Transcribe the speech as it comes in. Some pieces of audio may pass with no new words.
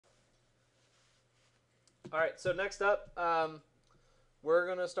All right, so next up, we're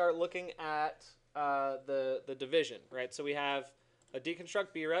going to start looking at the division, right? So we have a deconstruct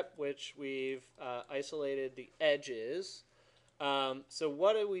brep, which we've isolated the edges. So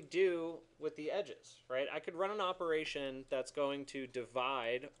what do we do with the edges, right? I could run an operation that's going to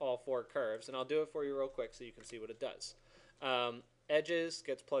divide all four curves, and I'll do it for you real quick so you can see what it does. Edges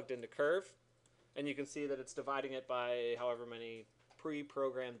gets plugged into curve, and you can see that it's dividing it by however many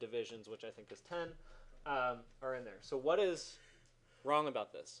pre-programmed divisions, which I think is 10, are in there. So what is wrong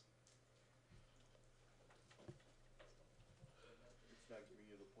about this? It's not giving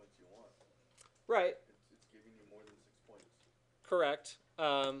you the points you want. Right. It's giving you more than 6 points. Correct.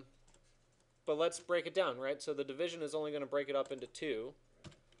 But let's break it down, right? So the division is only going to break it up into 2.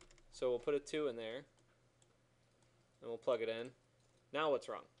 So we'll put a 2 in there, and we'll plug it in. Now what's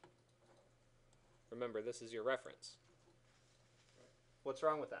wrong? Remember, this is your reference. What's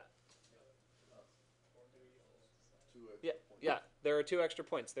wrong with that? Yeah, there are 2 extra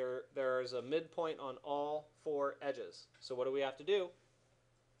points. There's a midpoint on all 4 edges. So what do we have to do?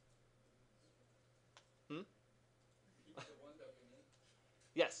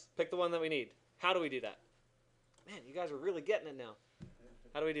 Yes, pick the one that we need. How do we do that? Man, you guys are really getting it now.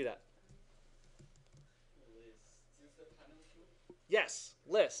 How do we do that? Yes,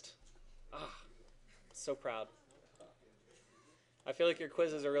 list. Ah, so proud. I feel like your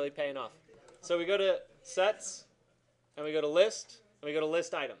quizzes are really paying off. So we go to sets, and we go to list, and we go to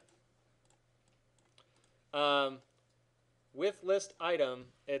list item. With list item,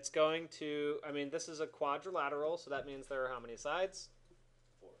 it's going to, I mean, this is a quadrilateral, so that means there are how many sides?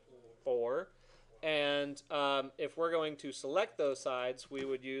 4. And if we're going to select those sides, we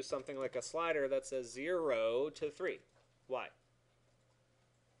would use something like a slider that says 0 to 3. Why?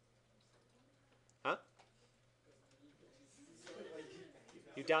 Huh?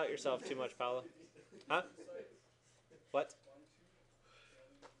 You doubt yourself too much, Paolo. Huh? What?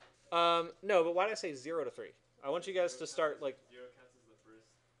 No, but why did I say 0 to 3? I want you guys to start like... 0 counts as the first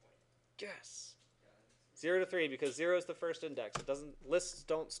point. Yes. 0 to 3 because 0 is the first index. It doesn't. Lists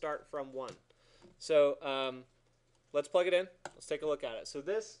don't start from 1. So let's plug it in. Let's take a look at it. So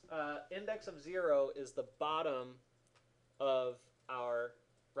this index of 0 is the bottom of our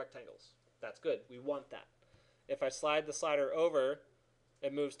rectangles. That's good. We want that. If I slide the slider over,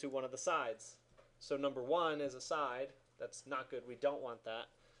 it moves to one of the sides. So number 1 is a side. That's not good. We don't want that.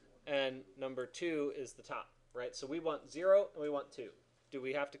 And number 2 is the top, right? So we want 0 and we want 2. Do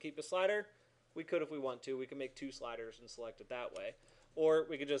we have to keep a slider? We could if we want to. We can make 2 sliders and select it that way. Or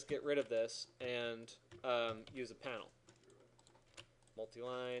we could just get rid of this and use a panel.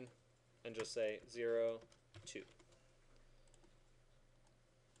 Multi-line and just say 0, 2.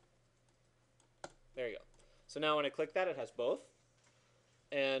 There you go. So now when I click that, it has both.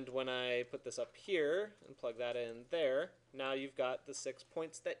 And when I put this up here and plug that in there, now you've got the 6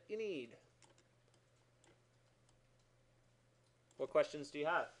 points that you need. What questions do you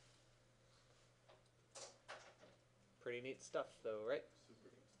have? Pretty neat stuff though, right? Super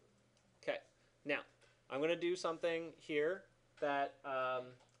neat stuff. Okay, now I'm going to do something here that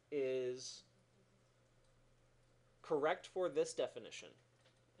is correct for this definition.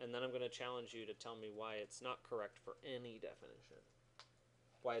 And then I'm going to challenge you to tell me why it's not correct for any definition.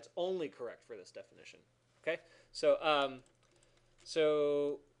 Why it's only correct for this definition. Okay, so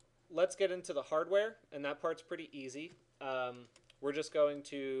let's get into the hardware, and that part's pretty easy. We're just going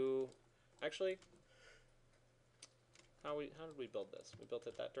to, actually, how did we build this? We built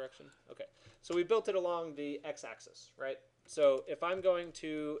it that direction? Okay, so we built it along the x-axis, right? So if I'm going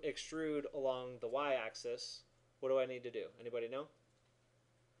to extrude along the y-axis, what do I need to do? Anybody know?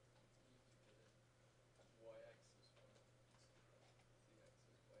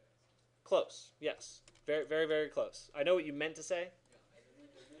 Close, yes. Very, very, very close. I know what you meant to say.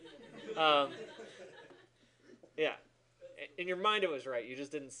 Yeah. In your mind it was right. You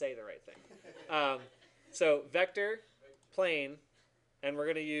just didn't say the right thing. So vector, plane, and we're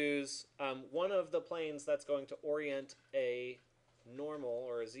going to use one of the planes that's going to orient a normal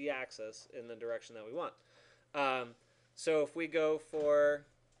or a z-axis in the direction that we want. So if we go for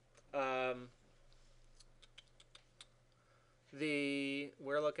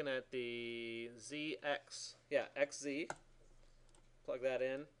we're looking at the ZX, yeah, XZ, plug that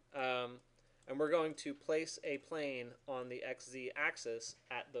in, and we're going to place a plane on the XZ axis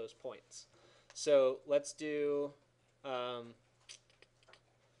at those points. So let's do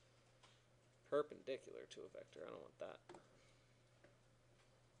perpendicular to a vector. I don't want that.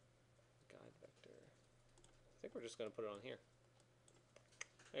 Guide vector. I think we're just going to put it on here.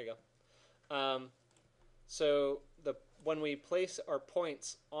 There you go. So when we place our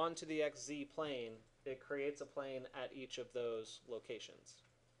points onto the XZ plane, it creates a plane at each of those locations.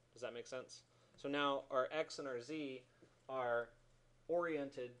 Does that make sense? So now our x and our z are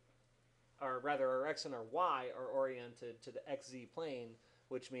oriented, or rather our x and our y are oriented to the xz plane,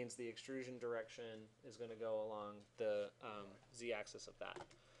 which means the extrusion direction is going to go along the z-axis of that.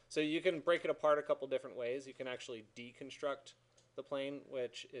 So you can break it apart a couple different ways. You can actually deconstruct the plane,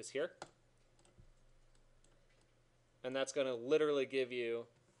 which is here. And that's going to literally give you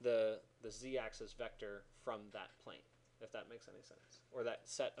the z-axis vector from that plane, if that makes any sense, or that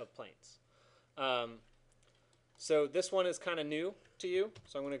set of planes. So this one is kind of new to you,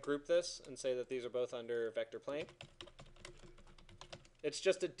 so I'm going to group this and say that these are both under vector plane. It's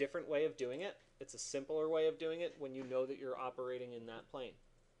just a different way of doing it. It's a simpler way of doing it when you know that you're operating in that plane.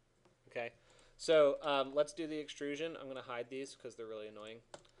 Okay, so let's do the extrusion. I'm going to hide these because they're really annoying.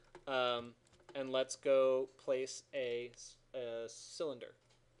 And let's go place a cylinder.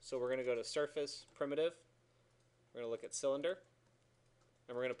 So we're going to go to surface, primitive. We're going to look at cylinder.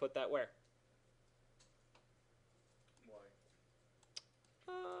 And we're going to put that where? Why?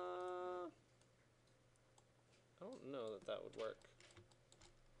 I don't know that that would work.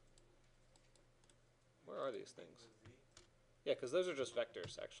 Where are these things? Yeah, because those are just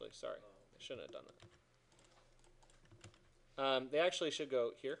vectors, actually. Sorry. I shouldn't have done that. They actually should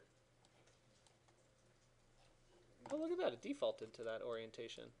go here. Oh, look at that. It defaulted to that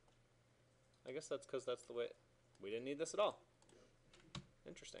orientation. I guess that's because that's the way... We didn't need this at all.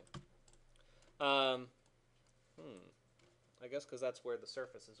 Interesting. I guess because that's where the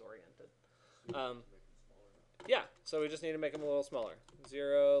surface is oriented. Yeah, so we just need to make them a little smaller.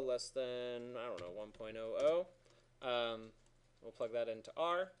 0 less than, I don't know, 1.00. We'll plug that into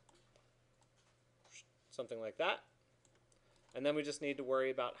R. Something like that. And then we just need to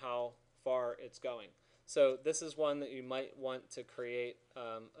worry about how far it's going. So this is one that you might want to create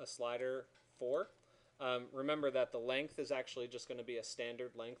a slider for. Remember that the length is actually just going to be a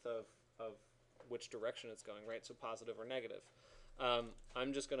standard length of which direction it's going, right? So positive or negative.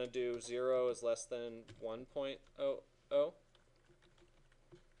 I'm just going to do 0 is less than 1.00.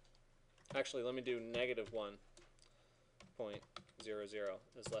 Actually, let me do negative 1.00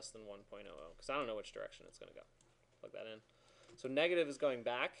 is less than 1.00 because I don't know which direction it's going to go. Plug that in. So negative is going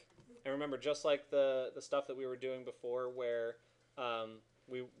back. And remember, just like the stuff that we were doing before where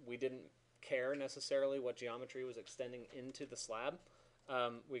we didn't care necessarily what geometry was extending into the slab,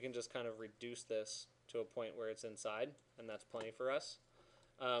 we can just kind of reduce this to a point where it's inside, and that's plenty for us.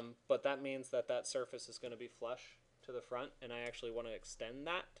 But that means that that surface is going to be flush to the front, and I actually want to extend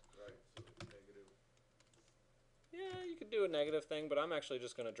that. Right, so negative. Yeah, you could do a negative thing, but I'm actually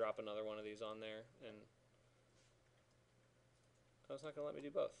just going to drop another one of these on there. And oh, it's not going to let me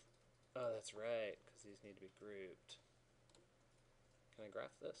do both. Oh, that's right, because these need to be grouped. Can I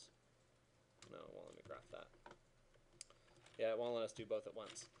graph this? No, it won't let me graph that. Yeah, it won't let us do both at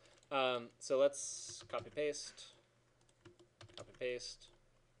once. So let's copy paste. Copy paste.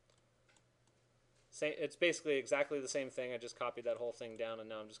 It's basically exactly the same thing. I just copied that whole thing down, and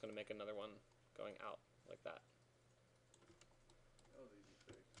now I'm just going to make another one going out like that. Oh, these are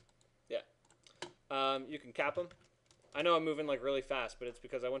fixed. Yeah. You can cap them. I know I'm moving like really fast, but it's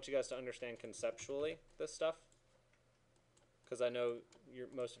because I want you guys to understand conceptually this stuff. Because I know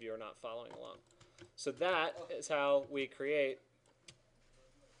most of you are not following along. So that is how we create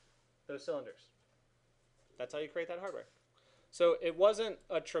those cylinders. That's how you create that hardware. So it wasn't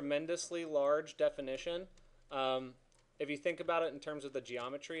a tremendously large definition. If you think about it in terms of the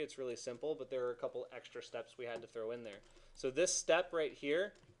geometry, it's really simple, but there are a couple extra steps we had to throw in there. So this step right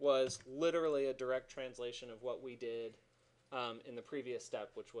here was literally a direct translation of what we did in the previous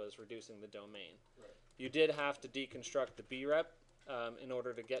step, which was reducing the domain. Right. You did have to deconstruct the B-rep in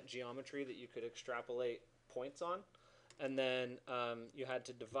order to get geometry that you could extrapolate points on. And then you had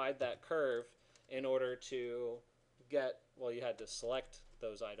to divide that curve in order to get, well, you had to select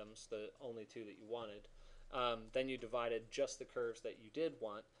those items, the only two that you wanted. Then you divided just the curves that you did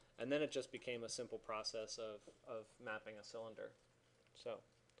want, and then it just became a simple process of mapping a cylinder. So,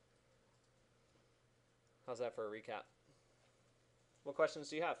 how's that for a recap? What questions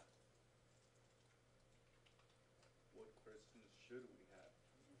do you have? What questions should we have?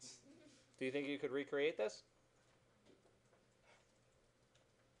 Do you think you could recreate this?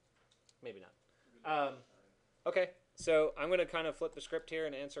 Maybe not. Okay, so I'm going to kind of flip the script here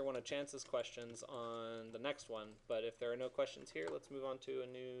and answer one of Chance's questions on the next one. But if there are no questions here, let's move on to a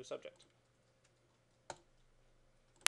new subject.